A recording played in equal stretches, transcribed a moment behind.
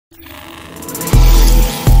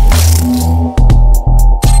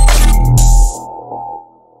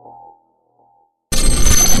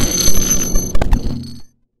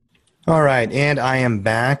All right, and I am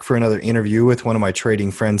back for another interview with one of my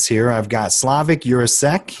trading friends here. I've got Slawek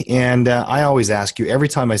Jurasek, and I always ask you every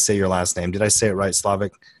time I say your last name. Did I say it right,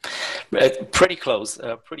 Slawek? Pretty close,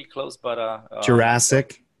 but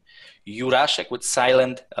Jurasek. Jurasek with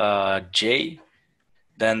silent J.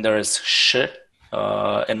 Then there is Sh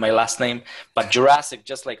in my last name, but Jurassic,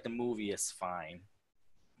 just like the movie, is fine.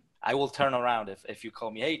 I will turn around if you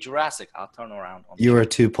call me, hey, Jurassic, I'll turn around. You are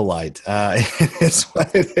too polite. It's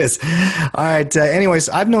what it is. All right. Anyways,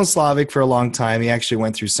 I've known Slawek for a long time. He actually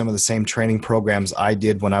went through some of the same training programs I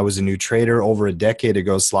did when I was a new trader over a decade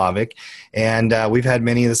ago, Slawek. And we've had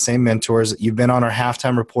many of the same mentors. You've been on our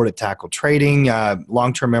halftime report at Tackle Trading,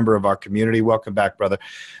 long-term member of our community. Welcome back, brother.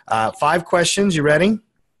 5 questions. You ready?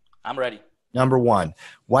 I'm ready. Number 1,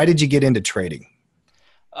 why did you get into trading?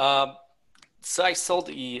 So I sold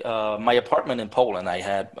my apartment in Poland. I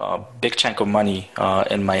had a big chunk of money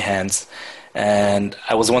in my hands, and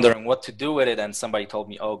I was wondering what to do with it. And somebody told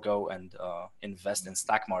me, "Oh, go and invest in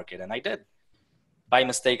stock market," and I did. By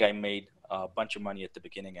mistake, I made a bunch of money at the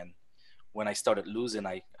beginning, and when I started losing,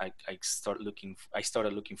 I started looking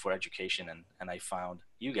for education, and I found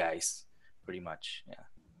you guys, pretty much. Yeah.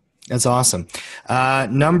 That's awesome.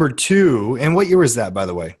 Number 2, and what year was that, by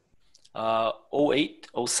the way? 08,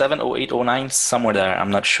 07, 08, 09, somewhere there.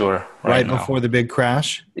 I'm not sure right now. Before the big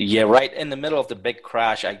crash? Yeah, right in the middle of the big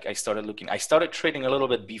crash, I started looking. I started trading a little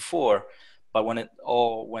bit before, but when it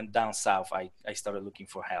all went down south, I started looking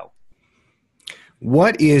for help.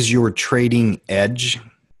 What is your trading edge?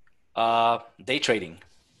 Day trading.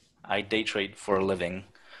 I day trade for a living.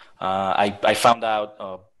 I found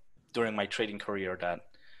out during my trading career that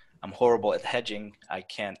I'm horrible at hedging. I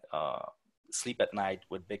can't sleep at night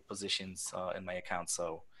with big positions in my account,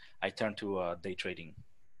 so I turned to day trading.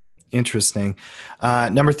 Interesting.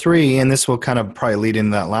 Number 3, and this will kind of probably lead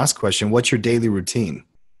into that last question. What's your daily routine?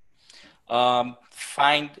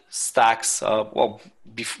 Find stocks.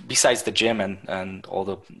 Besides the gym and all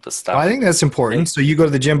the stuff. I think that's important. So you go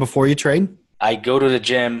to the gym before you trade? I go to the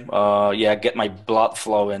gym. Get my blood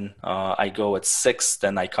flowing. I go at 6,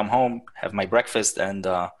 then I come home, have my breakfast, and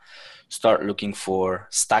start looking for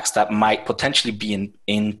stocks that might potentially be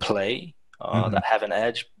in play, that have an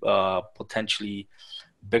edge, potentially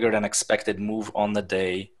bigger than expected move on the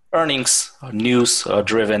day, earnings, news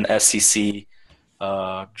driven, SEC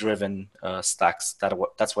driven stocks.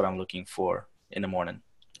 That's what I'm looking for in the morning.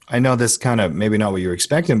 I know this kind of maybe not what you're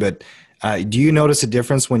expecting, but do you notice a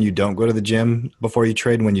difference when you don't go to the gym before you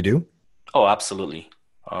trade and when you do? Oh, absolutely.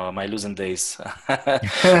 My losing days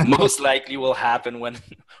most likely will happen when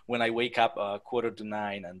I wake up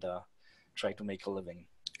 8:45 and try to make a living.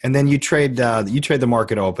 And then you trade the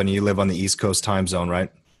market open. You live on the East Coast time zone, right?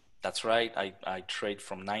 That's right. I trade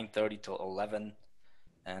from 9:30 till 11,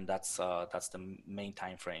 and that's the main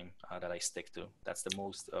time frame that I stick to. That's the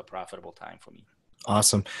most profitable time for me.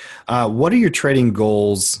 Awesome. What are your trading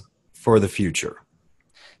goals for the future?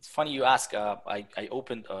 It's funny you ask. I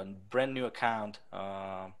opened a brand new account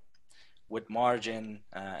with margin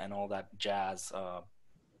and all that jazz.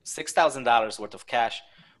 $6,000 worth of cash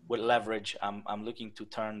with leverage. I'm looking to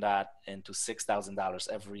turn that into $6,000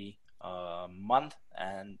 every month,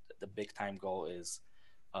 and the big time goal is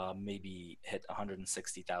maybe hit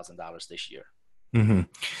 $160,000 this year. Mm-hmm.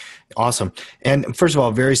 Awesome. And first of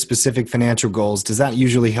all, very specific financial goals. Does that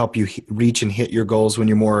usually help you reach and hit your goals when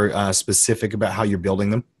you're more specific about how you're building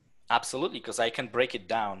them? Absolutely, because I can break it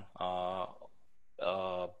down,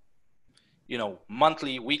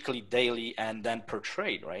 monthly, weekly, daily, and then per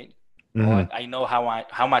trade, right? Mm-hmm. I know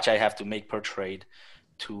how much I have to make per trade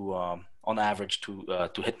to, on average,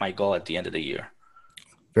 to hit my goal at the end of the year.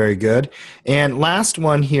 Very good. And last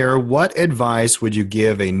one here, what advice would you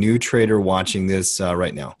give a new trader watching this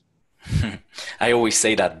right now? I always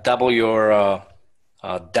say that double your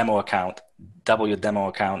demo account,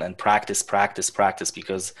 and practice,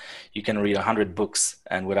 because you can read 100 books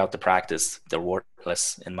and without the practice, they're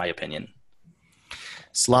worthless, in my opinion.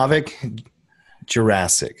 Slawek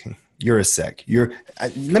Jurasek. Jurasek.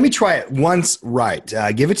 Let me try it once right.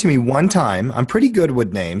 Give it to me one time. I'm pretty good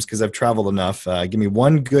with names because I've traveled enough. Give me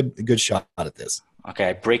one good shot at this. Okay,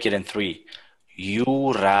 I break it in 3.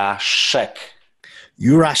 Jurasek.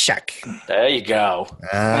 Jurasek. There you go.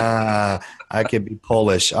 I could be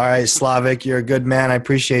Polish. All right, Slawek, you're a good man. I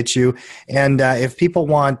appreciate you. And if people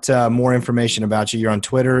want more information about you, you're on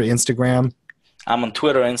Twitter, Instagram? I'm on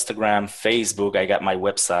Twitter, Instagram, Facebook. I got my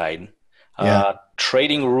website. Yeah.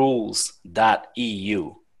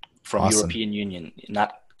 Tradingrules.eu from Awesome. European Union,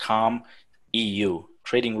 not .com, EU.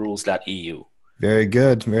 Tradingrules.eu. Very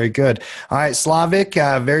good. Very good. All right, Slawek,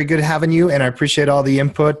 very good having you, and I appreciate all the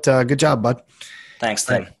input. Good job, bud. Thanks,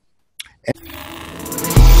 Tim.